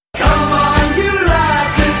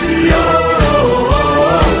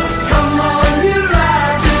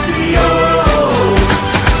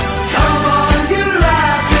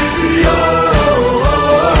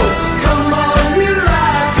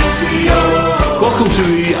Welcome to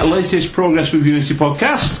the latest Progress with Unity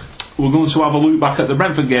podcast. We're going to have a look back at the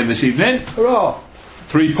Brentford game this evening. Hurrah!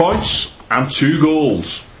 3 points and 2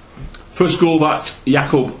 goals. First goal that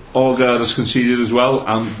Jakob Aagaard has conceded as well,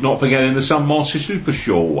 and not forgetting the Sam Morsy Super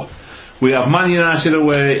Show. We have Man United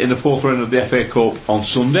away in the fourth round of the FA Cup on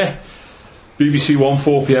Sunday. BBC One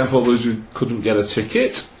 4pm for those who couldn't get a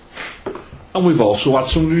ticket. And we've also had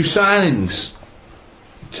some new signings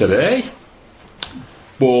today,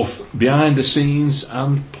 both behind the scenes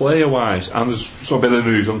and player wise, and there's a bit of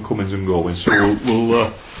news on comings and goings, so we'll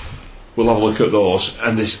have a look at those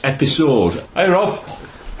and this episode. Hey Rob.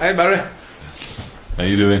 Hey Barry. How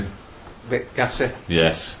you doing? Bit gassy.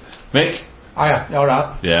 Yes. Mick? Hiya, you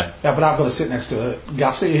alright? Yeah. Yeah, but I've got to sit next to a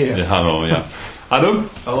gassy here. Yeah, I know, yeah. Adam?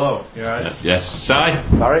 Hello, you alright? Yeah. Yes. Si?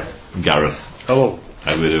 Barry? And Gareth. Hello.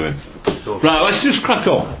 How we doing? Right, let's just crack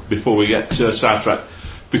on before we get sidetracked,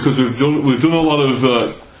 because we've done a lot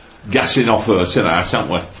of gassing off tonight, haven't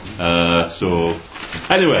we? So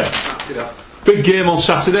anyway, big game on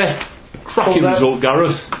Saturday. Cracking result,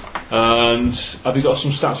 Gareth. And have you got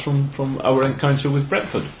some stats from our encounter with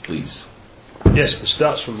Brentford, please? Yes, the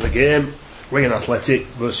stats from the game. Wigan Athletic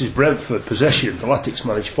versus Brentford. Possession, the Latics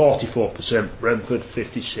managed 44%, Brentford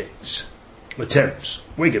 56%. Attempts,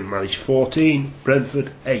 Wigan managed 14,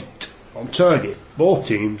 Brentford 8. On target, both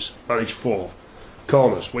teams managed 4.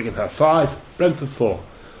 Corners, Wigan had 5, Brentford 4.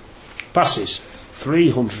 Passes,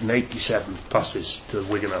 387 passes to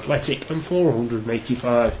Wigan Athletic and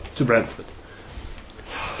 485 to Brentford.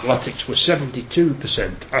 Latics were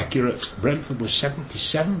 72% accurate, Brentford was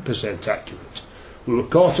 77% accurate. We were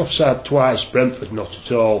caught offside twice, Brentford not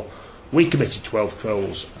at all. We committed 12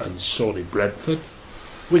 fouls and so did Brentford.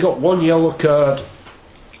 We got 1 yellow card,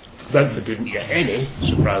 Brentford didn't get any,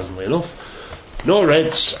 surprisingly enough. No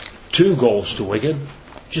reds, 2 goals to Wigan,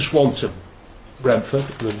 just 1 to Brentford,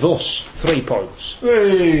 and thus 3 points.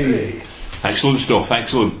 Hey. Excellent stuff,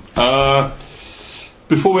 excellent.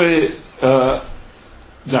 Before we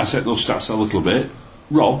dissect those stats a little bit,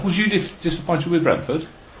 Rob, was you disappointed with Brentford?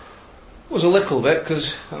 Was a little bit,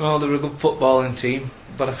 because I know they're a good footballing team,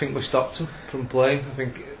 but I think we stopped them from playing. I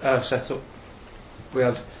think our setup, we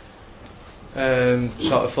had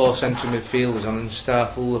sort of 4 central midfielders on and star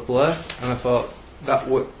full of play, and I thought that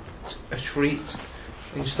was a treat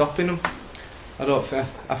in stopping them.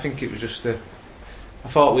 I think it was just I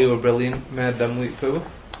thought we were brilliant, made them look poor.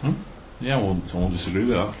 Yeah, I won't disagree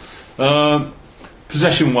with that.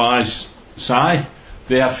 Possession wise, Si,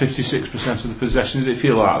 they have 56% of the possession. Did it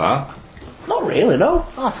feel like that? Not really, no.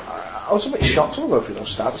 I was a bit shocked when I go through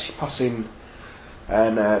those stats, passing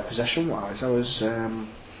and possession wise. I was, it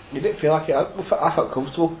didn't feel like it. I felt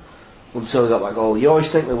comfortable until they got that goal. You always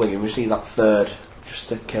think the Wigan, we just need that third just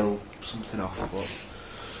to kill something off, but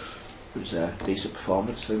it was a decent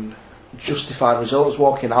performance and justified results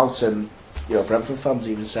walking out, and Brentford fans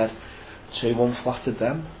even said 2-1 flattered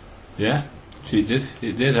them. Yeah,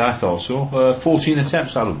 it did, I thought so. 14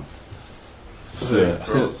 attempts, Adam. For us.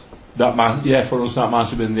 For us that might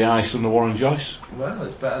have been the ice on the Warren Joyce. Well,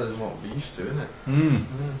 it's better than what we're used to, isn't it?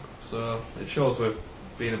 So it shows we're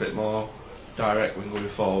being a bit more direct when going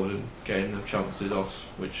forward and getting them chances off,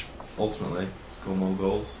 which ultimately score more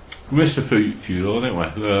goals. We missed a few though, didn't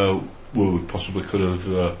we? We possibly could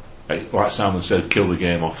have, like Simon said, killed the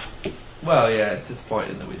game off. Well, yeah, it's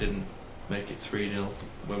disappointing that we didn't make it 3-0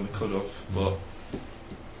 when we could have, but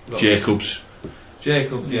Jacobs,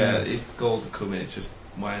 yeah, his goals are coming. It's just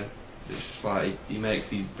like he makes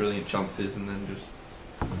these brilliant chances and then just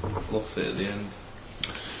fluffs it at the end.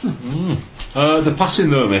 The passing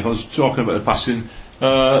though, Mick, I was talking about the passing.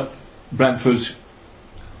 Brentford's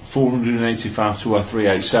 485 to our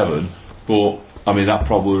 387, but I mean that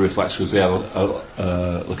probably reflects because they had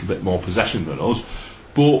a little bit more possession than us.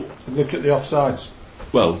 But look at the offsides.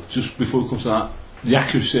 Well, just before we come to that, the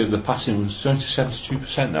accuracy of the passing was down to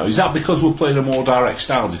 72% now. Is that because we're playing a more direct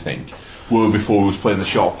style, do you think? Where before we was playing the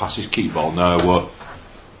short passes, keep ball now,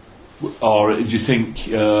 or do you think...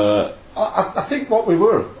 I think what we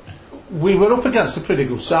were up against a pretty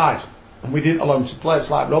good side, and we didn't allow them to play.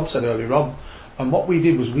 It's like Rob said earlier on, and what we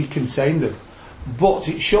did was we contained them. But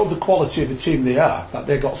it showed the quality of the team they are, that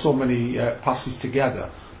they got so many passes together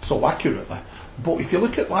so accurately. But if you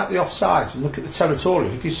look at like the offsides and look at the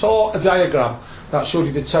territorial, if you saw a diagram that showed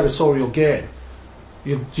you the territorial gain,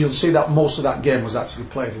 you'll see that most of that game was actually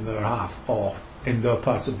played in their half or in their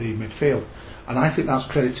part of the midfield, and I think that's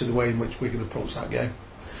credit to the way in which we can approach that game.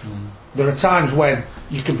 There are times when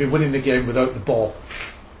you can be winning the game without the ball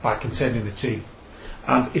by containing the team,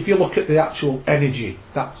 and if you look at the actual energy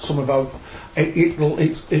that some of our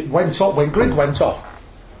it went up when Grigg went off,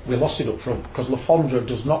 we lost it up front because Le Fondre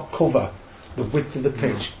does not cover the width of the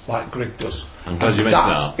pitch like Greg does. I'm glad you mentioned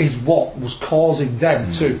that. That is what was causing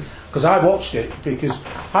them to. Because I watched it, because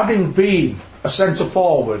having been a centre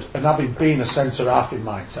forward and having been a centre half in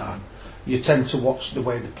my time, you tend to watch the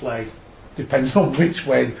way they play, depending on which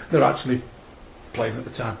way they're actually playing at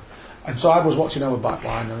the time. And so I was watching our back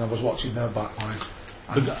line and I was watching their back line.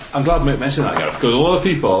 But I'm glad you mentioned that, Gareth, because a lot of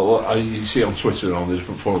people, you see on Twitter and on the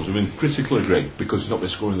different forums, have been critical of Greg because he's not been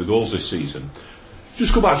scoring the goals this season.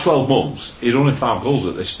 Just go back 12 months, he'd only 5 goals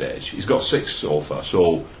at this stage. He's got 6 so far,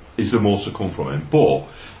 so is there more to come from him? But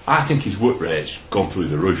I think his work rate's gone through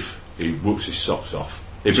the roof. He works his socks off.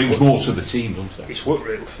 He brings more to the team, doesn't he? His work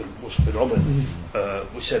rate was phenomenal.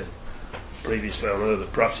 We said previously on air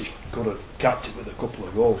that perhaps he could have capped it with a couple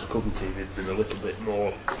of goals, couldn't he? He'd been a little bit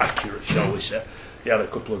more accurate, shall we say. He had a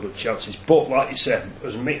couple of good chances. But like you said,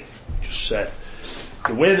 as Mick just said,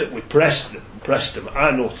 the way that we pressed them,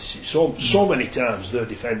 I noticed it so many times their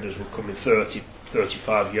defenders were coming 30,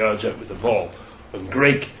 35 yards out with the ball, and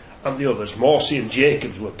Greg and the others, Morsey and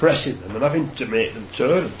Jacobs, were pressing them and having to make them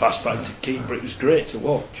turn and pass back to keeper. It was great to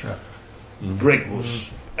watch. Greg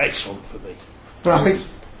was excellent for me. But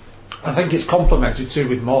I think it's complemented too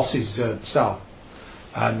with Morsey's style,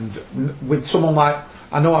 and with someone like,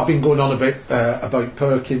 I know I've been going on a bit about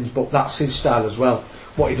Perkins, but that's his style as well.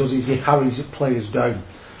 What he does is he harries players down,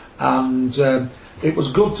 and it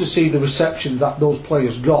was good to see the reception that those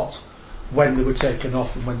players got when they were taken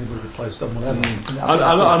off and when they were replaced on whatever.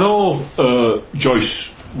 I know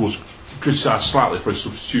Joyce was criticised slightly for his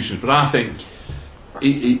substitutions, but I think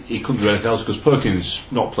he couldn't do anything else because Perkins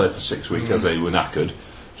not played for 6 weeks as they were knackered,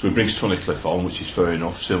 so he brings Tunnicliffe on, which is fair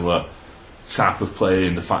enough, similar type of play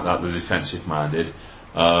in the fact that they're defensive minded,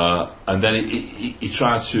 and then he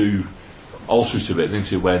tried to alter it a bit, didn't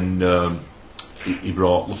he, when he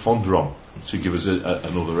brought Lafondra on to give us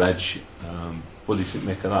another edge. What do you think,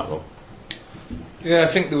 make of that, Rob? Yeah, I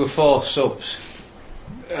think there were 4 subs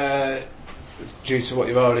due to what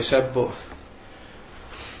you've already said, but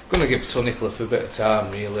I'm going to give Tunnicliffe a bit of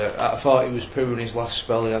time, really. I thought he was poor in his last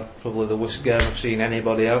spell. He had probably the worst game I've seen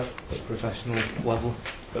anybody have at professional level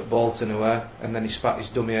at Bolton away, and then he spat his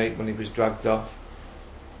dummy out when he was dragged off.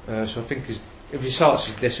 So I think if he sorts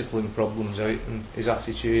his discipline problems out and his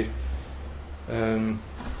attitude, too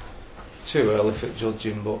early for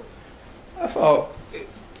judging, but I thought,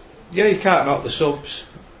 yeah, you can't knock the subs.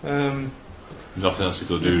 There's nothing else to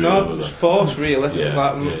go do. No, it's force really.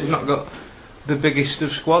 Yeah, We've not got the biggest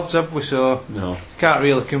of squads, have we? So no, can't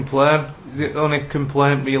really complain. The only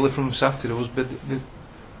complaint really from Saturday was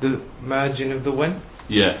the margin of the win.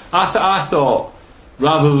 Yeah, I thought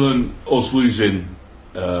rather than us losing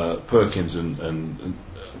Perkins and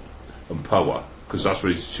Power, because that's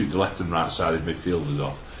where he took the left and right sided midfielders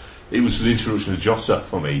off, it was the introduction of Jota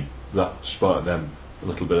for me that sparked them a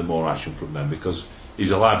little bit more action from them, because he's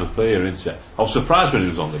a lively player, isn't he? I was surprised when he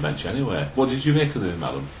was on the bench anyway. What did you make of him,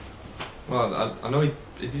 Adam? Well, I know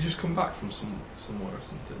did he just come back from somewhere or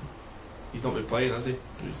something? He's not been playing, has he,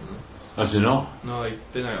 recently? Has he not? No, he's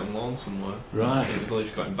been out on loan somewhere. Right. He's only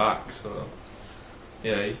just got him back, so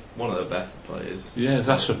yeah, he's one of the best players. Yeah,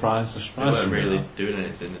 that's surprised. He wasn't really doing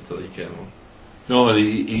anything until he came on. No, and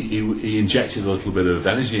he injected a little bit of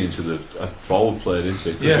energy into the forward player, didn't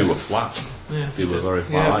he? Because they were flat. Yeah, they were very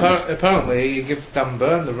flat. Yeah, apparently he gave Dan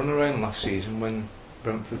Burn the runaround last season when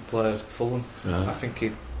Brentford played Fulham. Yeah. I think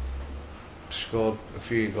he scored a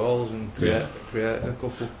few goals and created a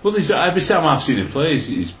couple. Well, every time I've seen him play,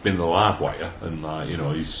 he's been a live wire, and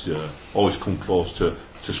he's always come close to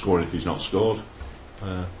scoring if he's not scored.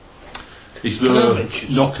 He's the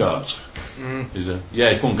knockout. He's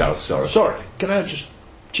go on, Gareth, Sorry, can I just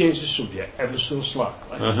change the subject ever so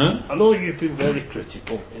slightly? I know you've been very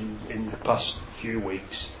critical in the past few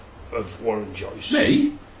weeks of Warren Joyce.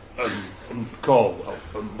 Me? And Caldwell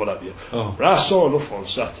and what have you. Oh. But I saw enough on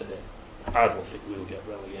Saturday. I don't think we'll get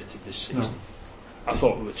relegated this season. No. I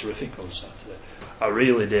thought we were terrific on Saturday. I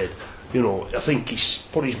really did. I think he's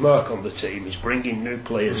put his mark on the team. He's bringing new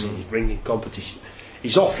players in. He's bringing competition.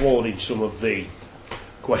 He's offloading some of the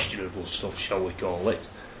questionable stuff, shall we call it.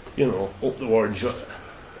 Up the Warren Joyce.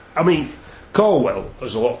 I mean, Caldwell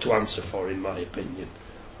has a lot to answer for, in my opinion.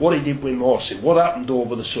 What he did with Morsey, what happened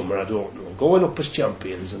over the summer, I don't know. Going up as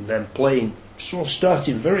champions and then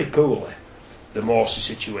starting very poorly. The Morsey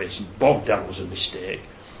situation, Bogdan was a mistake,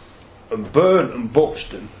 and Byrne and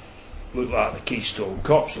Buxton looked like the Keystone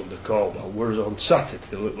Cops under Caldwell, whereas on Saturday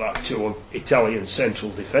they looked like 2 Italian central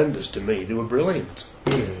defenders to me. They were brilliant.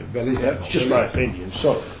 It's just my opinion,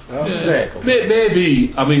 sorry.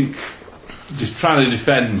 Maybe, I mean, just trying to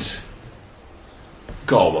defend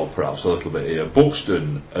Caldwell perhaps a little bit here.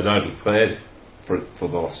 Buxton had hardly played for the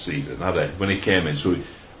last season, had he? When he came in, so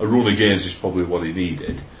a run of games is probably what he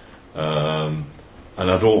needed. And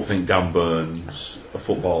I don't think Dan Burns a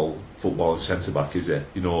football centre back, is he?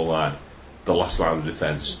 You know, like the last line of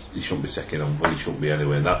defence, he shouldn't be taking on, but he shouldn't be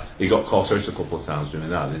anyway. And that he got caught out a couple of times doing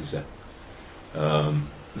that, didn't he?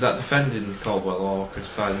 Is that defending Caldwell or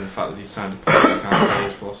criticising the fact that he signed a player who can't play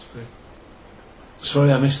his philosophy?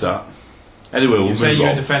 Sorry, I missed that. Anyway, we'll You say move you're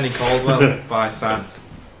on. defending Caldwell by saying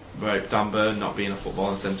about Dan Burn not being a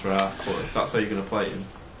footballing centre half, but if that's how you're going to play him,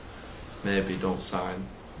 maybe don't sign.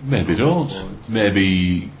 Maybe don't.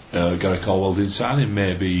 Maybe Gary Caldwell didn't sign him.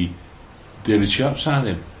 Maybe David Sharp signed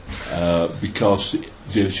him because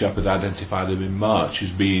David Sharp had identified him in March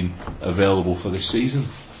as being available for this season,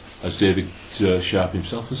 as David Sharp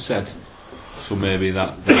himself has said. So maybe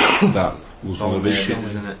that was one of his shit.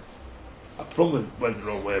 Isn't it? I probably went the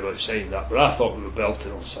wrong way about saying that, but I thought we were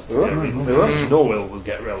belting on Saturday. We were. I mean, We were. there's no way we'll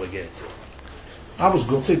get relegated. I was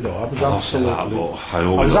gutted though. I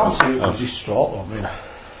was I absolutely distraught. I mean,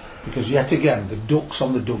 because yet again the ducks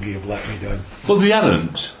on the Dougie have let me down. Well, they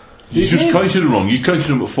hadn't. You They just did. counted them wrong. You counted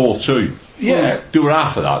them at 4-2. Yeah. They were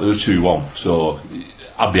half of that. They were 2-1. So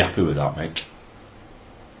I'd be happy with that, Mick.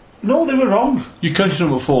 No, they were wrong. You counted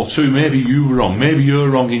them at 4-2. Maybe you were wrong. Maybe you're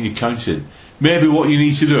wrong in your counting. Maybe what you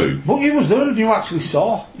need to do. But you was there and you actually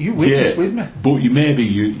saw. You witnessed with me. But you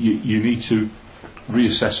need to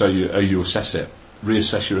reassess how you assess it.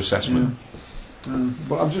 Reassess your assessment.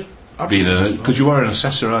 But I'm just. Because you are an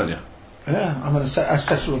assessor, aren't you? Yeah, I'm an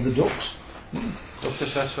assessor of the ducks. Duck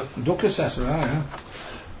assessor. Duck assessor, I am.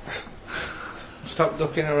 Stop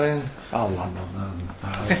ducking around. I'll land on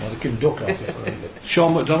that. I can duck off it. Right?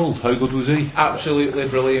 Sean McDonald, how good was he? Absolutely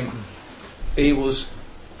brilliant. He was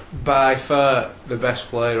by far the best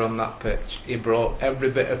player on that pitch. He brought every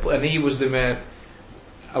bit of and he was the main.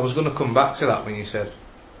 I was going to come back to that when you said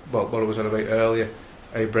what I was on about earlier.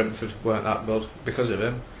 How Brentford weren't that good because of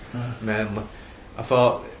him, mainly. I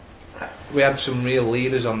thought we had some real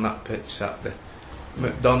leaders on that pitch Saturday.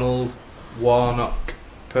 McDonald, Warnock,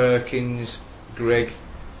 Perkins, Grigg,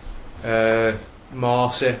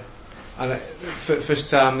 Morsey, and for the first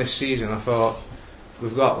time this season I thought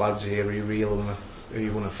we've got lads here who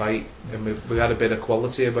want to fight, and we had a bit of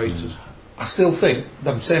quality about us. I still think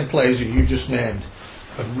them same players who you just named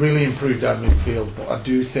have really improved our midfield, but I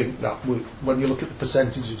do think that when you look at the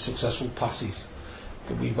percentage of successful passes,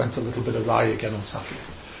 that we went a little bit awry again on Saturday.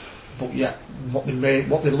 But yeah, what they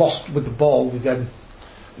lost with the ball,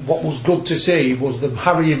 what was good to see was them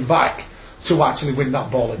hurrying back to actually win that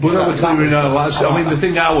ball again. But that was clearing our lines. I mean, the the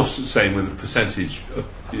thing I was saying with the percentage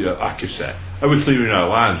of accuracy, I was clearing our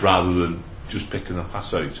lines rather than just picking a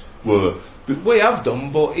pass out. We have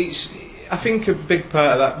done, but I think a big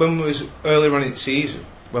part of that when we was earlier on in the season,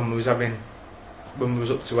 when we was up to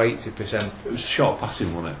 80%. It was short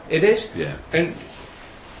passing, wasn't it? It is. Yeah. And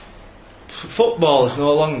football is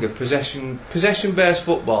no longer possession-based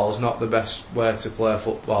football is not the best way to play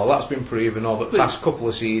football. That's been proven over the past couple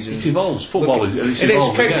of seasons. It evolves. Football It is is.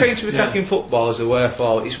 evolved again. Counter-attacking football is the way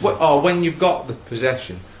forward. It's when you've got the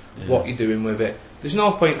possession, what you're doing with it. There's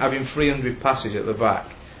no point having 300 passes at the back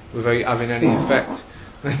without having any effect.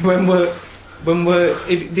 If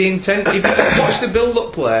the intent, what's the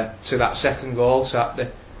build-up play to that second goal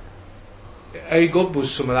Saturday? How good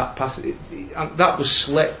was some of that pass? That was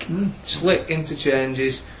slick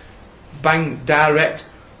interchanges, bang, direct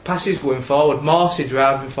passes going forward. Morsey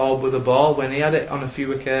driving forward with the ball when he had it on a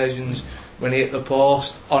few occasions. When he hit the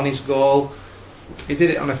post on his goal, he did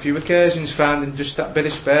it on a few occasions, finding just that bit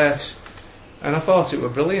of space. And I thought it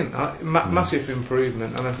was brilliant. Massive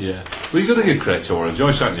improvement. And Yeah. Well, you've got to give credit to Warren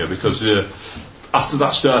Joyce, haven't you? Because after that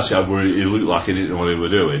start he had where he looked like he didn't know what he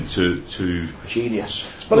was doing, to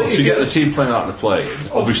Genius. get the team playing like they're playing,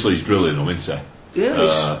 obviously he's drilling them, isn't he? Yeah,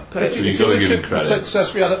 So you've got to give him the credit.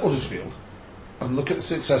 success we had at Huddersfield and look at the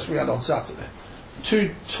success we had on Saturday,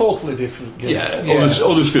 two totally different games. Yeah,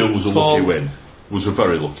 Huddersfield was a lucky win. Was a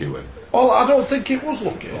very lucky win. Well, I don't think it was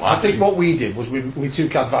lucky. I think what we did was we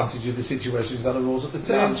took advantage of the situations that arose at the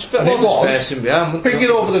time. And it was ping it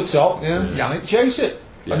over the top, Yannick chase it,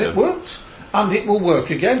 and it worked, and it will work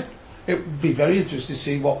again. It would be very interesting to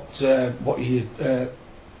see what he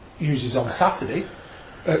uses on Saturday.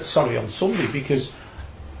 On Sunday, because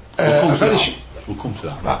We'll come to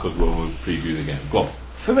that because we'll preview the game. Go on.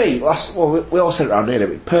 For me, we all said it around here,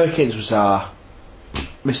 but Perkins was our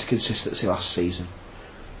Mr. Consistency last season.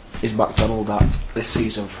 Is McDonald that this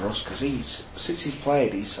season for us? Because since he's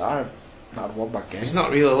played, I've not had one bad game. he's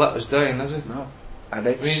not really let us down, has he? No. And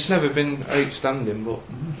He's never been outstanding, but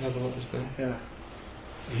never let us down.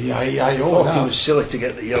 yeah. I thought it was silly to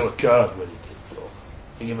get the yellow card when he did, though.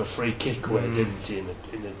 He gave a free kick away, didn't he, in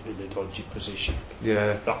a dodgy position.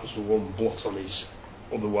 Yeah. That was the one blot on his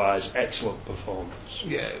otherwise excellent performance.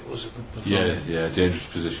 Yeah, it was a good Yeah, performance. yeah, dangerous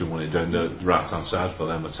position when it down the right hand side for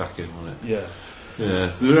them attacking, wasn't it? Yeah.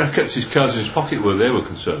 Yeah, the ref kept his cards in his pocket where they were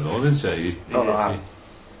concerned, though, didn't he?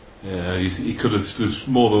 Yeah, he could have. There's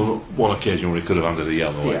more than one occasion where he could have handed a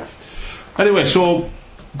yellow. Yeah. Anyway, so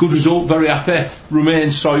good result, very happy.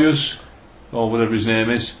 Romain Sawyers, or whatever his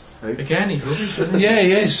name is. Again, he's rubbish, isn't he? Yeah,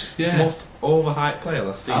 he is. Yeah. Most overhyped player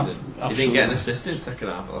last season. He didn't absolutely. get an assist in second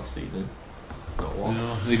half of last season. Not one.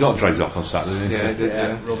 No, he got dragged off on Saturday, didn't Yeah, he? he did,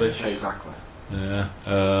 yeah. Rubbish. Exactly. Yeah.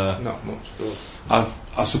 Not much good.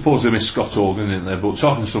 I suppose they missed Scott Hogan, didn't they? But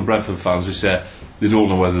talking to some Brentford fans, they say they don't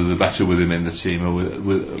know whether they're better with him in the team or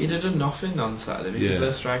with He'd have done nothing on Saturday. Yeah. The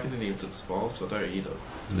first striker didn't even touch the ball, so I doubt he'd have.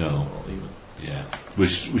 no. Not even. Yeah, we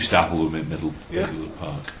startled them in middle of the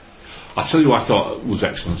park. I tell you what I thought was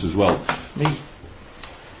excellent as well. Me.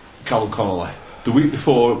 Callum Connolly. The week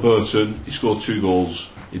before at Burton, he scored 2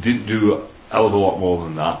 goals. He didn't do a hell of a lot more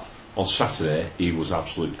than that. On Saturday, he was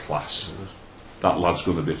absolute class. That lad's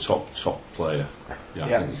going to be a top player. Yeah,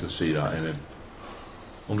 I think you can see that in him.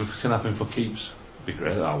 Wonder if we can have him for keeps. Be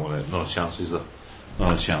great, that wouldn't it? Not a chance, is there?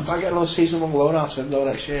 Not a chance. Might get another season-long loan out of him though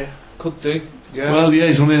next year. Could do. Yeah. Well, yeah,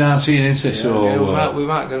 he's only 19, isn't he? So yeah, we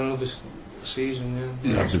might get another season.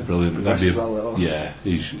 Yeah. that'd be brilliant. Best That'd be, as well, yeah,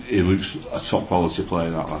 he looks a top quality player,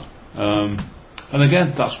 that lad. And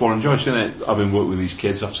again, that's Warren Joyce, isn't it? I've been working with these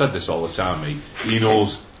kids. I've said this all the time. He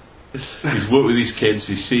knows. He's worked with these kids.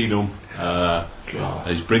 He's seen them. And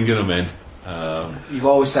he's bringing them in. You've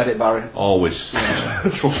always said it, Barry. Always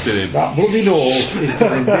trusting him. That bloody nose is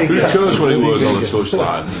getting bigger. Who cares what he was on the Bigger.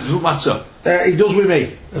 touchline? It doesn't matter. He does with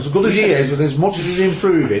me. As good as he is, and as much as he's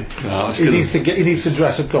improving, No, he needs to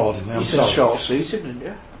dress accordingly. I'm You said sorry. short-suited, didn't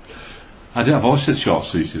you? I did. I've always said short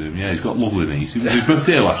suited him. Yeah, he's got lovely knees. It was his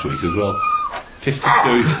birthday last week as well. 52.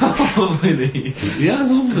 Yeah,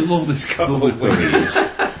 lovely pair of knees. Lovely pair of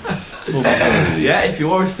knees. Yeah, if you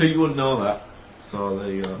wore a suit, you wouldn't know that. So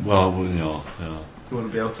there you go. Well, you know. You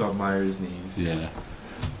wouldn't be able to admire his knees. Yeah.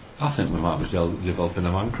 I think we might be developing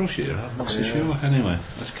a man crush here. I'm not so sure. Anyway,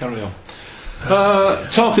 let's carry on.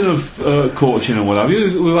 Talking of coaching and what have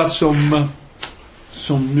you, we've had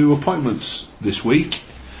some new appointments this week.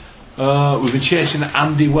 We've been chasing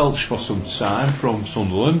Andy Welch for some time from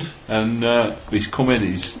Sunderland, and he's come in.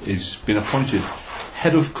 He's been appointed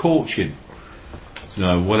head of coaching.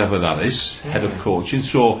 Whatever that is, head of coaching.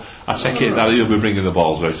 So I take it that he'll be bringing the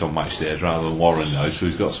balls out on match days rather than Warren now. So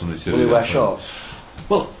he's got something to do. Will he wear shorts?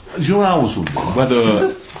 Well, do you know what I was wondering?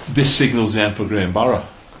 Whether this signals the end for Graham Barrow.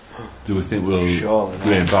 Do we think Surely not.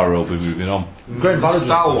 Graham Barrow will be moving on? Graham Barrow doesn't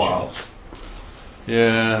wear Stalwart. shorts.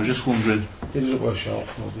 Yeah, I'm just wondering. He doesn't wear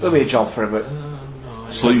shorts. No, There'll be a job for him,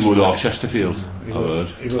 but Fleetwood or Chesterfield? I've heard.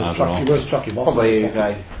 He I wears don't know. tracky bottoms. probably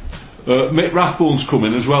UK. Mick Rathbone's come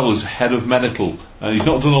in as well as head of medical, and he's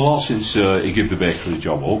not done a lot since he gave the bakery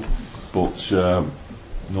job up, but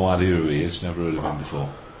no idea who he is, never heard of him before.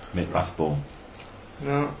 Mick Rathbone.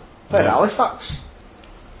 No. Played at Halifax.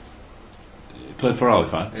 He played for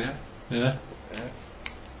Halifax? Yeah. Yeah?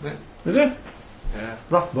 Did he? Yeah.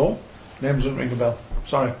 Rathbone. Name doesn't ring a bell.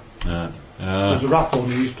 Sorry. There's a Rathbone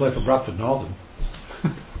who used to play for Bradford Northern.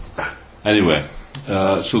 Anyway,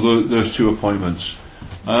 so there's 2 appointments.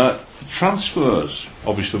 Transfers,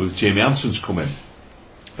 obviously with Jamie Hanson's coming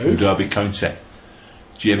from Derby County.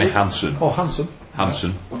 Jamie Hanson. Oh,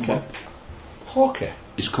 Hanson. Okay. Hockey.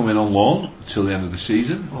 He's coming on loan until the end of the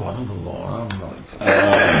season. Oh, another law. I'm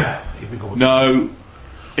not. Here we go. Now,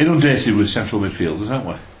 inundated with central midfielders, aren't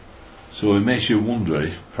we? So it makes you wonder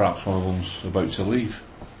if perhaps one of them's about to leave.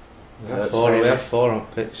 We had 4 on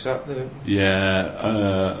pitch Saturday, didn't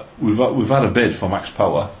Yeah, we've had a bid for Max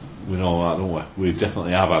Power. We know that, don't we? We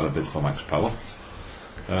definitely have had a bid for Max Power.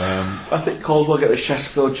 I think Cold will get the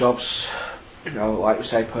Chesterfield jobs, like we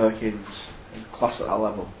say, Perkins, and class at that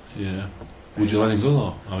level. Yeah. Would you let him go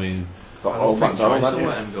though? I mean, Got I all don't think McDonald, Joyce will haven't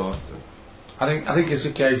let him go. I think it's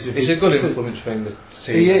a case of he? He's a good influence for the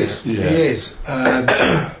team. He is. Yeah. He is.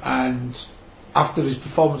 And after his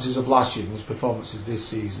performances of last year and his performances this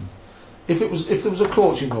season, if there was a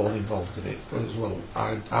coaching role involved in it as well,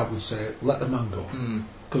 I would say let the man go,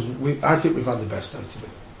 because I think we've had the best out of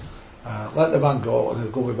it. Let the man go, and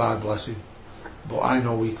he'll go with my blessing. But I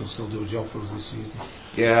know he can still do a job for us this season.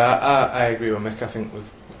 Yeah, I agree with Mick. I think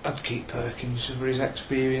I'd keep Perkins for his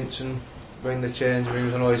experience and when the change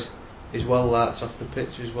rooms. I know he's well liked off the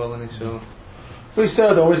pitch as well, isn't he? So. But it's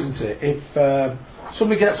there though, isn't it? If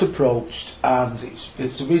somebody gets approached and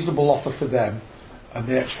it's a reasonable offer for them, and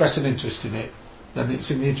they express an interest in it, then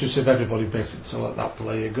it's in the interest of everybody basically to let that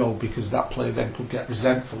player go, because that player then could get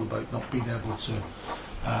resentful about not being able to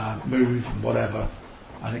move and whatever,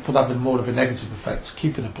 and it could have more of a negative effect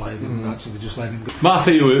keeping a player than actually just letting him go. My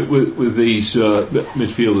feeling with these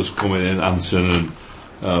midfielders coming in, Anson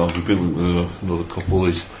and we've been with another couple,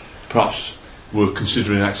 is perhaps we're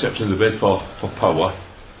considering accepting the bid for Power.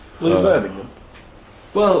 Birmingham.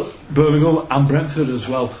 Well, Birmingham and Brentford as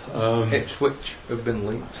well. Ipswich have been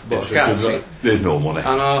linked, but Ipswich I can't see. they've no money.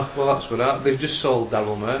 I know, well that's what that. They've just sold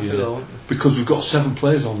Daryl Murphy though, haven't they? Because we've got 7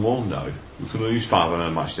 players on loan now. We can only use 5 on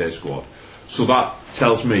a match day squad. So that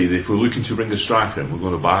tells me that if we're looking to bring a striker in, we're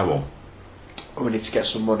going to buy one. We need to get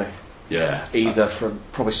some money. Yeah. Either from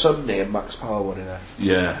probably Sunday and Max Power one in there.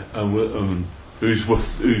 Yeah, and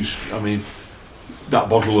I mean, that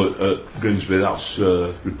bottle at Grimsby, that's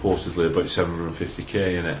reportedly about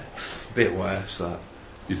 750k in it. A bit worse that.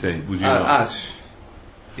 You think? Would you not?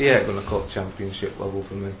 He ain't going to cut championship level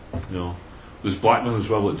for me. No. There's Blackman as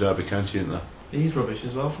well at Derby County, isn't there? He's rubbish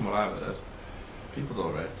as well, from what I've heard. People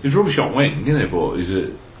don't rate. He's rubbish on wing, isn't he? But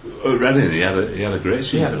at Reading, he had a great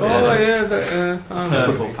season.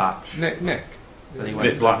 Purple patch. Nick. Then he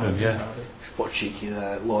Nick Blackman, yeah. What cheeky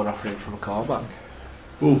loan offering from a callback.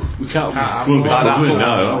 Oh, we can't. Can't We're going to be bad struggling apple.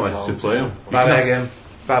 now, aren't we, to play him? Bad again.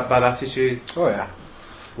 Bad attitude. Oh yeah.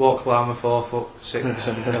 Walk climb a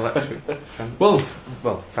 4'6" electric. Well,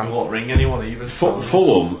 Can won't ring anyone even.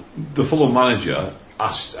 Fulham, the Fulham manager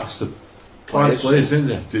asked the players,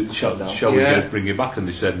 didn't they? Shall we bring him back? And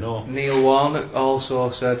they said no. Neil Warnock also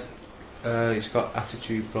said he's got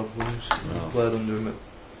attitude problems. No. He played under him at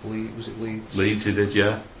Leeds. Was it Leeds? Leeds he did,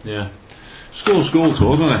 yeah. Scores goals,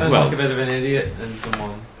 doesn't it? Sounds Well, like a bit of an idiot and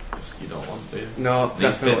someone you don't want to. No, He's a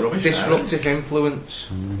bit definitely. rubbish, Disruptive influence.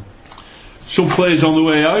 some players on the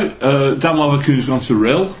way out. Dan Leverkusen's gone to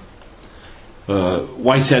Rill.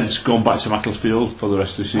 Whitehead's gone back to Macclesfield for the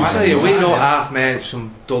rest of the season. I tell you, we know half made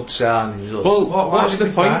some dud signings. us. Well, what's did the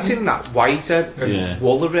we point sign? in that? Whitehead and Yeah.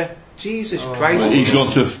 Woolery? Jesus Christ. He's gone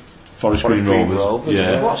to Forest Green Rovers.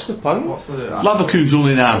 Yeah. What's the point? What's the Leverkusen's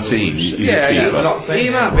only 19. He's a keeper. we're not saying he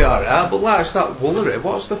might be alright, but like it's that Woolery.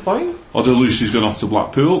 What's the point? Or the Lucy's gone off to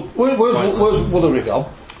Blackpool. Where's Woolery gone?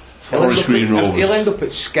 Forest Green Rovers. He'll end up at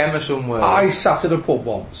Skemmer somewhere. I sat at a pub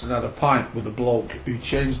once and had a pint with a bloke who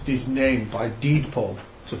changed his name by deed poll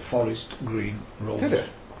to Forest Green Rovers. Did it?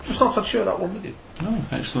 Just thought I'd share that one with you. Oh,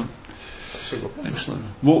 excellent. That's a good one. Excellent.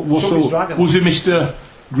 Somebody's dragging Was it Mr.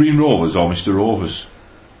 Green Rovers or Mr. Rovers?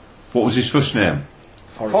 What was his first name?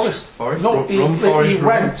 Forest. Forest. No, Run he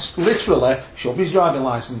Forest, went literally, showed his driving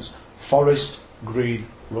licence, Forest Green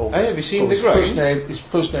Rovers. Hey, have you seen So the his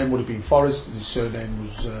first name would have been Forest, his surname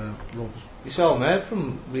was Rovers. It's all made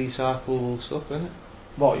from recyclable stuff, isn't it?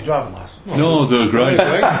 What, your driving licence? No, they're great.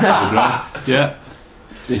 Very quick. Yeah.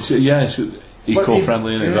 It's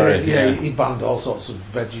eco-friendly, isn't it? Very, he banned all sorts of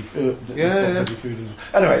veggie food. Yeah. Veggie food.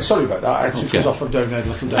 Anyway, sorry about that. I actually Okay. goes off on down there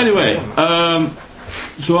looking down. Anyway,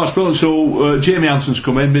 so that's brilliant. So Jamie Hanson's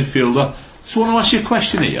come in, midfielder. So I want to ask you a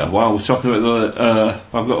question here while we're talking about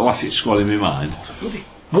I've got the Latics squad in my mind.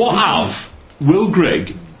 What have Will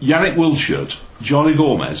Grigg, Yannick Wilshere, Johnny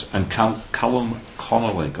Gomez and Callum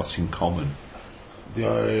Connolly got in common? No,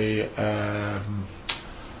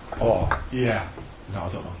 I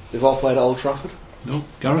don't know. They've all played at Old Trafford. No?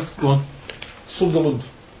 Gareth, go on. Sunderland.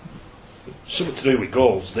 Something to do with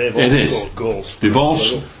goals. They've It all is. scored goals.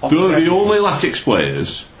 They're the only Latics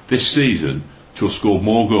players this season to have scored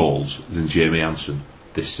more goals than Jamie Hanson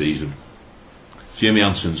this season. Jamie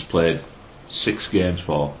Hanson's played 6 games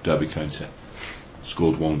for Derby County,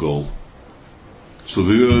 scored 1 goal. So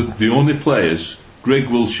they're the only players, Greg,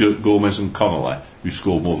 Wilshere, Gomez and Connolly, who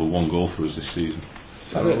scored more than 1 goal for us this season.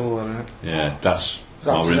 Is that it? Yeah, that's Is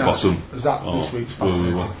that our in tonight? bottom. Is that Oh, this week's well,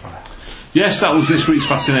 fascinating well. fact? Yes, that was this week's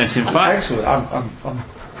fascinating fact. Excellent. I'm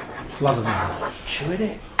glad of that. Chewing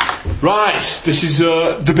it. Right, this is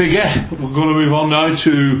the big A. We're going to move on now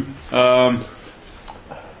to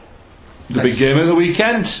the big game of the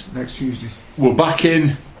weekend. Next Tuesday. We're back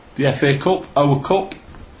in the FA Cup, our cup.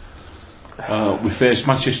 We face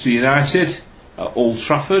Manchester United at Old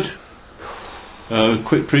Trafford.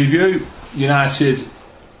 Quick preview. United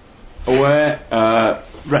away.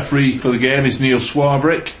 Referee for the game is Neil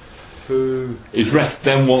Swarbrick. He's ref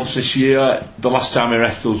them once this year. The last time he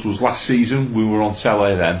refed us was last season. We were on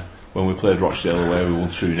telly then when we played Rochdale away. We won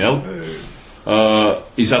 2-0.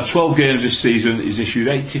 He's had 12 games this season. He's issued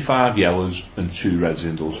 85 yellows and 2 reds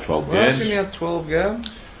in those 12 Why hasn't games. he had 12 games?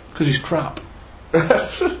 Because he's crap.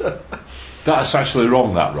 That's actually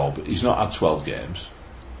wrong, that, Rob. He's not had 12 games.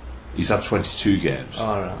 He's had 22 games.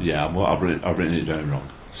 Alright. Yeah, I've written it down wrong.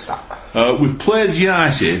 Stop. We've played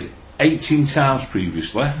United 18 times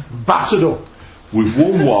previously. Battered up. We've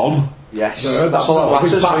won 1 Yes, Yeah, that's all that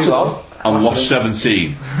we've matters. battered Move up. on. and lost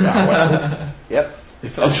 17. Yep.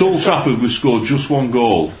 At Old Trafford, we scored just 1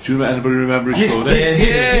 goal. Do you anybody remember who scored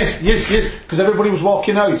it? Yes. Because everybody was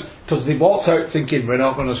walking out. Because they walked out thinking, we're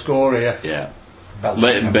not going to score here. Yeah. Belting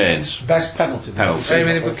Leighton them. Baines. Best penalty. Penalty. How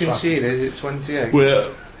many have we conceded? Is it 28?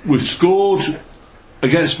 We've scored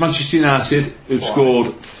against Manchester United. We've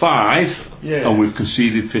scored 5, Yeah. and we've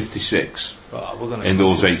conceded 56 Oh, we're gonna in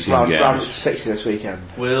those 18 Round to games. 60 this weekend.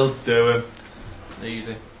 We'll do him.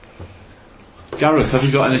 Easy. Gareth, have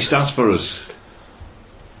you got any stats for us?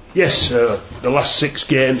 Yes, the last 6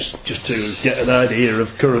 games, just to get an idea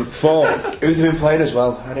of current form. Who've they been playing as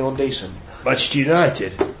well? Anyone decent? Manchester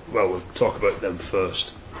United, well, we'll talk about them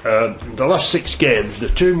first. The last 6 games, the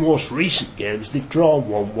 2 most recent games, they've drawn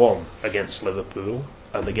 1-1 against Liverpool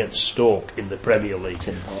and against Stoke in the Premier League.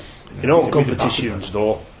 In all competitions,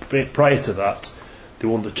 though, prior to that, they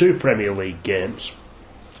won the 2 Premier League games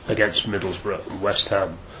against Middlesbrough and West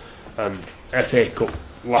Ham, and FA Cup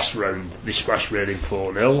last round they smashed Reading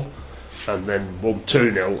 4-0 and then won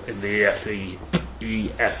 2-0 in the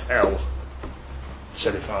EFL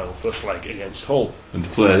semi-final first leg against Hull. And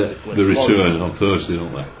play the return on Thursday,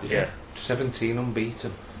 don't they? Yeah. 17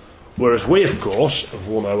 unbeaten. Whereas we, of course, have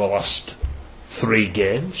won our last 3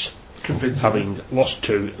 games, having lost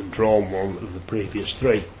 2 and drawn 1 of the previous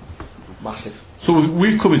 3. Massive. So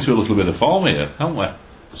we've come into a little bit of form here, haven't we?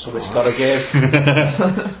 Somebody's got a game.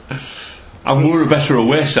 And we're a better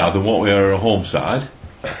away side than what we are a home side.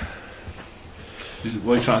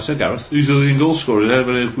 What are you trying to say, Gareth? Who's the leading goal scorer?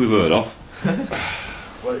 Anybody we've heard of?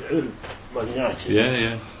 Well, Man United.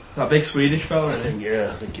 Yeah. That big Swedish fella, I isn't he?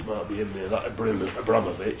 think it might be in there. That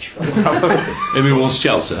Abramovich. Maybe once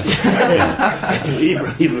Chelsea.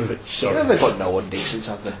 Ibrahimovic, Yeah, sorry. they've got no one decent,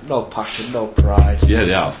 have they? No passion, no pride. Yeah,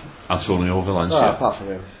 they have. Antonio No, Valencia. apart from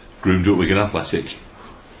him. Groomed up Wigan Athletic.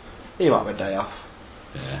 He might have a day off.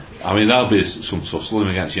 Yeah. I mean, that'll be some tussling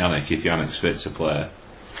against Yannick if Yannick's fit to play.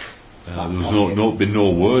 There's been no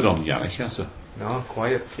word on Yannick, has there? No,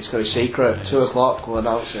 quiet. He's got a secret. 2 o'clock, we'll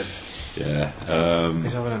announce him. Yeah.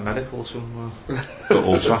 He's having a medical somewhere. At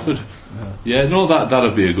Old Trafford. Yeah, no,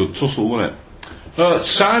 that'd be a good tussle, wouldn't it?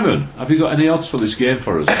 Simon, have you got any odds for this game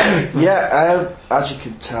for us? Yeah, as you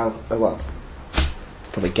can tell, well,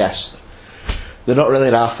 probably guessed, they're not really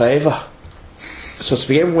in our favour. So to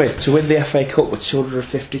begin with, to win the FA Cup with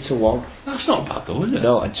 250 to 1. That's not bad though, is it?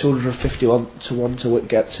 No, and 251 to 1 to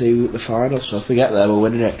get to the final. So if we get there, we're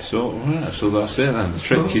winning it. So that's it then. The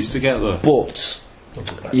trick is to get there. But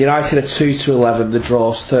United are 2 to 11. The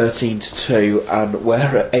draw's 13 to 2, and we're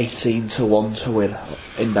at 18 to 1 to win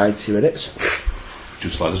in 90 minutes.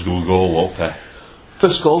 Just let us go goal up there.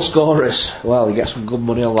 First goal scorers. Well, you get some good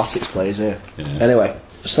money on Latics players here. Yeah. Anyway,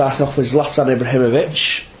 starting off with Zlatan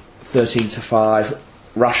Ibrahimovic, 13 to 5.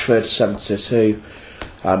 Rashford 7 to 2,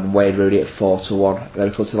 and Wayne Rooney at 4 to 1. Then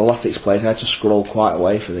we come to the Latics players. I had to scroll quite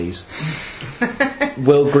away for these.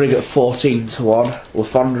 Will Grigg at 14 to 1,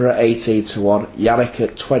 Lafondra at 18 to 1, Yannick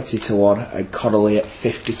at 20 to 1, and Connolly at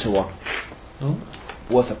 50 to 1. Oh.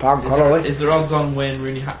 Worth a pound, Connolly. Is there odds on Wayne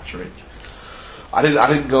Rooney hat-trick? I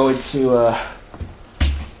didn't go into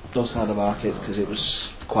those kind of markets because it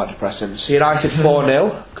was quite depressing. So United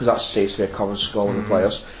 4-0, because that seems to be a common score when they play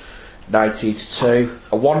us. 19 to 2,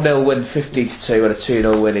 a 1-0 win 15 to 2, and a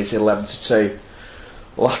 2-0 win is 11 to 2.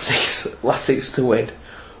 Latics to win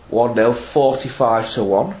 1-0 45 to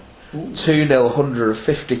 1, 2-0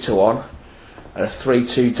 150 to 1, and a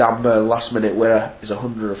 3-2 Danburn last minute winner is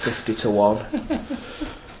 150 to 1.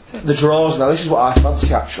 The draws now, this is what I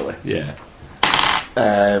fancy actually. Yeah.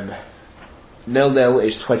 0-0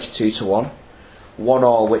 is 22 to 1,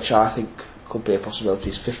 1-all, which I think could be a possibility,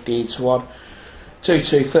 is 15 to 1,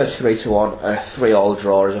 2-2 33 to 1, and a 3-all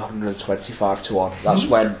draw is 125 to 1. That's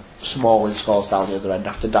when Smalling scores down the other end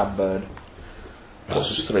after Danburn.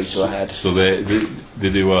 Puts us 3 to ahead. So they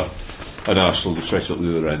do an Arsenal straight up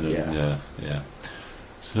the other end. Yeah. Yeah.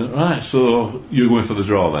 So, right, so you're going for the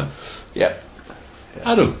draw then? Yep.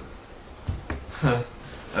 Adam, do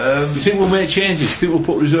you think we'll make changes? Do you think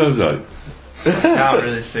we'll put reserves out? Can't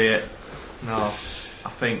really see it. No. I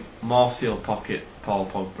think Marcy will pocket Paul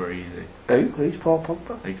Pogba easy. Who's Paul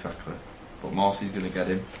Pogba? Exactly. But Marcy's going to get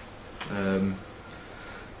him.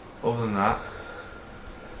 Other than that,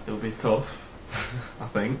 it'll be tough, I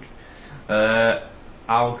think.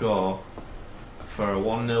 I'll go for a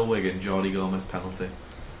 1-0 Wigan, Jordi Gomez penalty.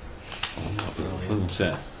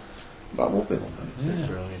 That won't be Yeah.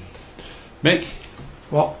 Mick,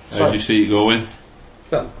 What? how do you see it going?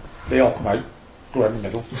 Well, they all come out. go in the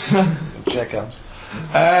middle, shake hands.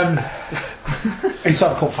 It's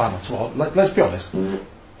our cup final tomorrow. Let's be honest.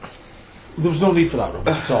 There was no need for that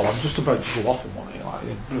rubbish at all. I'm just about to go off on one here, like,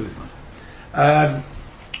 yeah, brilliant.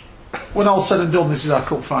 When all's said and done, this is our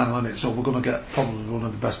cup final, isn't it? So we're going to get probably one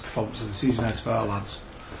of the best performances of the season out of our lads,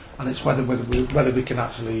 and it's whether we can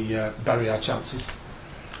actually bury our chances.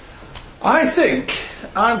 I think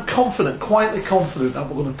I'm confident, quietly confident, that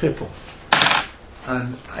we're going to pip them,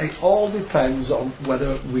 and it all depends on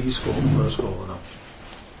whether we score the first goal or not.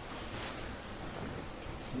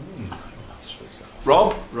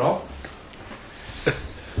 Rob?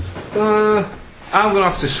 I'm going to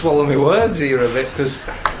have to swallow my words here a bit because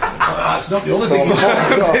That's not the only thing.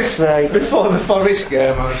 before the Forest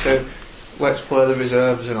game I said let's play the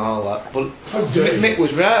reserves and all that, but Mick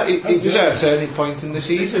was right. It was our turning point in the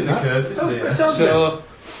season. So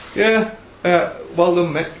yeah, well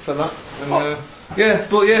done Mick for that. And,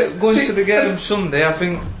 going to the game Sunday, I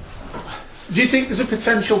think. Do you think there's a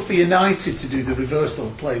potential for United to do the reverse though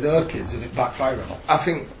and play their kids and it backfire or not? I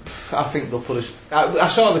think they'll put us. I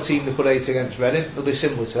saw the team they put 8 against Reading. They'll be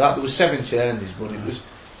similar to that. There was 7 changes, but it was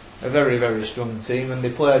a very, very strong team, and they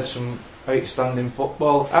played some outstanding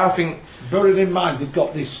football. I think, bearing in mind they've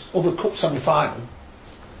got this other cup semi-final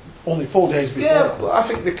only 4 days before. yeah, but I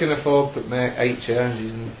think they can afford to make 8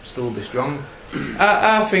 changes and still be strong.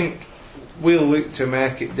 I think we'll look to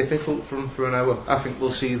make it difficult for them for an hour. I think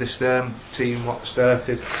we'll see the same team what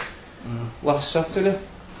started last Saturday,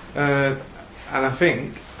 and I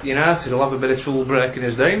think United will have a bit of trouble breaking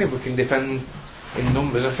us down if we can defend in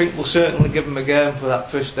numbers. I think we'll certainly give them a game for that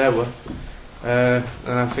first hour, and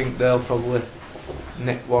I think they'll probably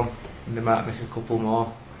nick one and they might nick a couple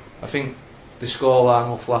more. I think the scoreline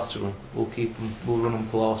will flatter them. We'll run them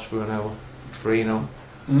close for an hour. 3-0.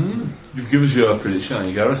 You give us your prediction, aren't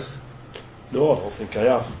you, Gareth? No, I don't think I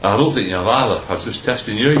have. I don't think you have either. I was just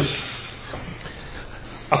testing you.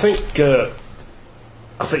 I think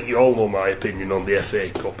you all know my opinion on the FA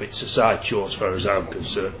Cup. It's a sideshow as far as I'm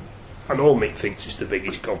concerned. I know Mick thinks it's the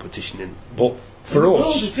biggest competition but for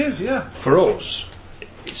us, it is, yeah. For us,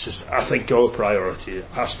 it's just, I think our priority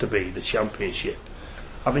has to be the Championship.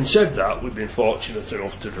 Having said that, we've been fortunate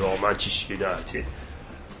enough to draw Manchester United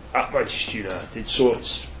at Manchester United, so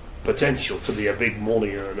it's potential to be a big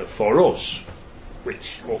money earner for us,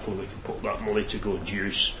 which hopefully we can put that money to good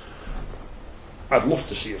use. I'd love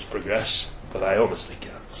to see us progress, but I honestly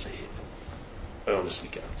can't see it.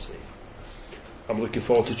 I'm looking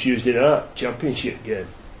forward to Tuesday night Championship game.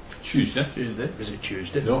 Tuesday. Is it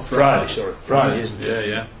Tuesday? No, Friday. Sorry, Friday, isn't it?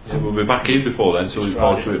 Yeah. We'll be back in before then, so we've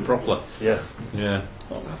gone through it properly. Yeah. Right.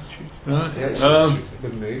 Yeah, it's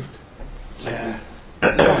been moved. Yeah.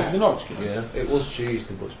 Yeah, it was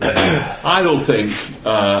Tuesday, but it's been moved. I don't think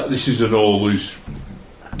this is an all-loose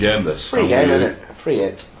game. This Free game, isn't it? Free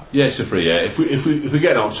hit. Yeah, it's a free hit. If we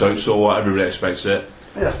get knocked out, so what? Everybody expects it.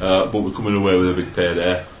 Yeah. But we're coming away with a big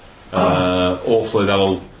payday. Hopefully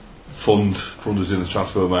that'll fund us in the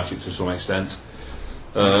transfer market to some extent.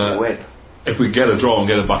 Win. If we get a draw and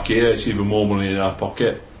get it back here, it's even more money in our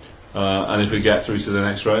pocket. And if we get through to the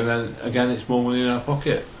next round, then again it's more money in our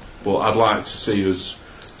pocket. But I'd like to see us,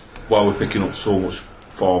 while we're picking up so much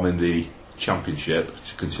form in the Championship,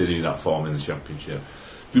 to continue that form in the Championship.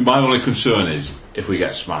 My only concern is if we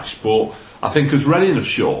get smashed. But I think as Reading have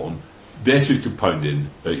shown, they took a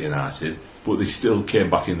pounding at United, but they still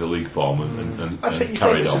came back in the league form and I think you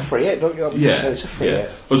carried think it's on. a free hit, don't you? Yeah, It's a free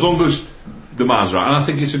hit. As long as the man's right, and I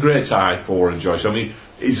think it's a great tie for Warren Joyce. I mean,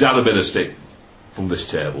 he's had a bit of stick from this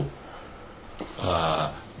table,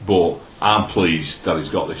 but I'm pleased that he's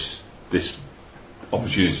got this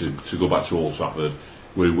opportunity to go back to Old Trafford,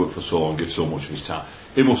 where he worked for so long, give so much of his time.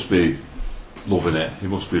 He must be loving it. He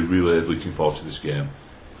must be really looking forward to this game.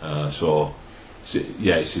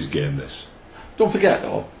 It's his game. This. Don't forget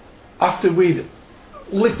though, after we'd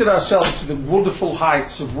lifted ourselves to the wonderful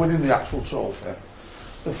heights of winning the actual trophy,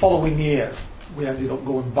 the following year we ended up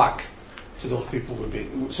going back to those people we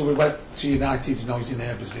beat. So we went to United's noisy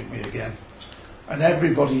neighbours, didn't we, again? And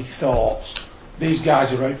everybody thought, these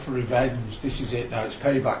guys are out for revenge, this is it now, it's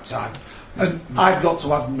payback time. And I've got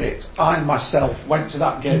to admit, I myself went to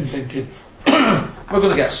that game thinking, we're going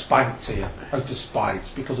to get spanked here, out of spite,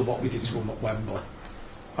 because of what we did to them at Wembley.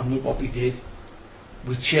 And look what we did.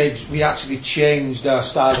 We actually changed our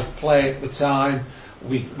style of play at the time.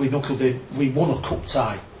 We knuckled in, we won a cup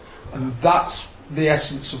tie. And that's the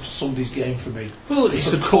essence of Sunday's game for me. Well,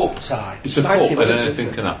 it's a cup tie. It's a cup, and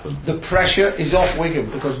anything can happen. The pressure is off Wigan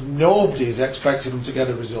because nobody is expecting them to get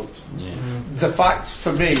a result. The fact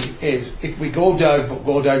for me is, if we go down but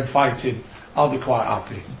go down fighting, I'll be quite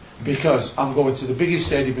happy, because I'm going to the biggest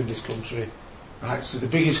stadium in this country right? So the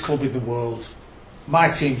biggest club in the world. My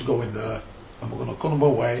team's going there, and we're going to come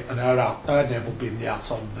away, and our name will be in the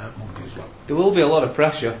hat on Monday as well. There will be a lot of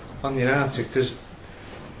pressure on United because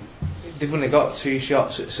they've only got 2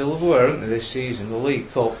 shots at silverware, haven't they, this season? The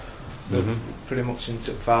League Cup, they're pretty much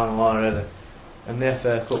into the final already, and the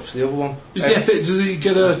FA Cup's the other one. Does he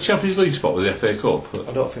get a Champions League spot with the FA Cup?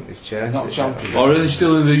 I don't think they've changed. Not it champions. Or are they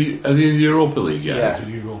still in the Europa League yet? Yeah. To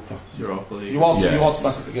the Europa. Europa League. You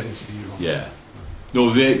automatically get into the Europa. Yeah.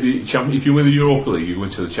 No, if you win the Europa League, you go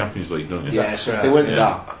into the Champions League, don't you? Yeah, so if they win Yeah.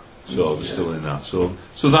 that, So they're still in that. So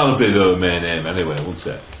that'll be their main aim anyway, won't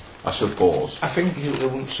it? I suppose. I think they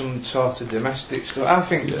want some sort of domestic stuff. I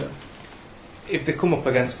think Yeah. if they come up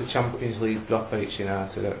against the Champions League drop H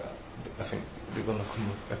United, I think they're going to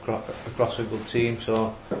come across a good team.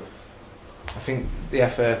 So I think the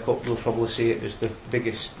FA Cup will probably see it as the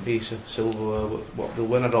biggest piece of silverware. What they'll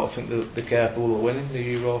win, I don't think they're capable of winning the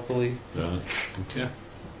Europa League. Right. Okay.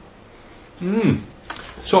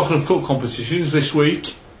 Talking of cup competitions, this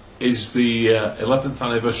week is the 11th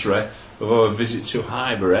anniversary of our visit to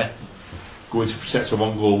Highbury, going to protect a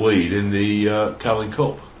 1-goal lead in the Carling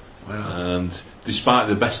Cup. Wow. And despite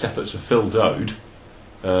the best efforts of Phil Dowd,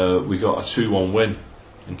 we got a 2-1 win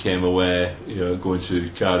and came away, going to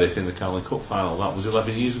Cardiff in the Carling Cup final. That was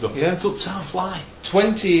 11 years ago. Yeah. Look, time fly.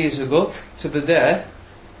 20 years ago to the day,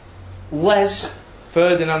 Les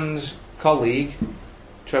Ferdinand's colleague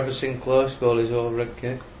Trevor Sinclair scored his own red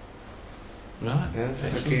kit. Right. Yeah, for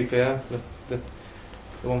Excellent. QPR, the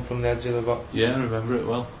one from the edge of the box. Yeah, I remember it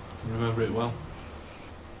well.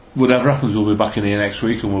 Whatever happens, we'll be back in here next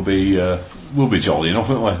week, and we'll be jolly enough,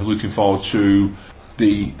 won't we? Looking forward to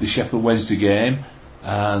the Sheffield Wednesday game,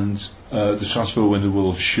 and the transfer window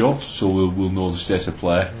will have shut, so we'll know the state of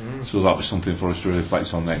play. So that'll be something for us to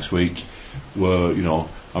reflect on next week. Where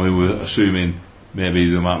we're assuming maybe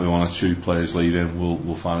there might be 1 or 2 players leaving.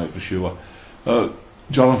 We'll find out for sure.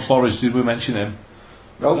 Jonathan Flores, did we mention him?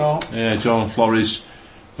 No. Yeah, Jonathan Flores,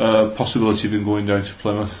 possibility of him going down to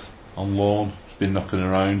Plymouth on loan. It's been knocking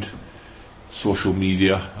around social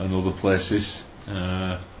media and other places.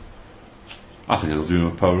 I think it'll do him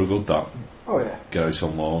a power of good, that. oh yeah. Get out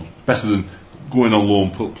on loan. Better than going on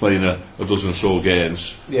loan, playing a dozen or so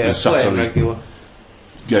games. Yeah, and playing Saturday regular.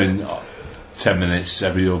 getting 10 minutes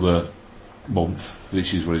every other month,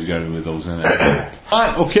 which is what he's going with those, isn't it?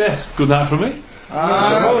 Right, okay, good night from me.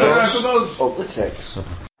 Up the ticks.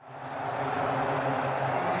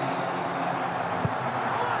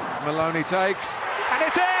 Maloney takes, and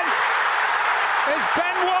it's in! It's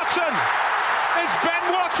Ben Watson! It's Ben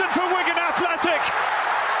Watson for Wigan Athletic!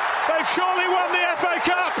 They've surely won the FA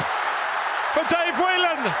Cup! For Dave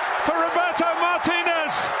Whelan, for Roberto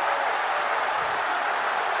Martinez!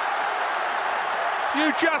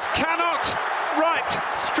 You just cannot write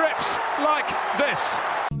scripts like this.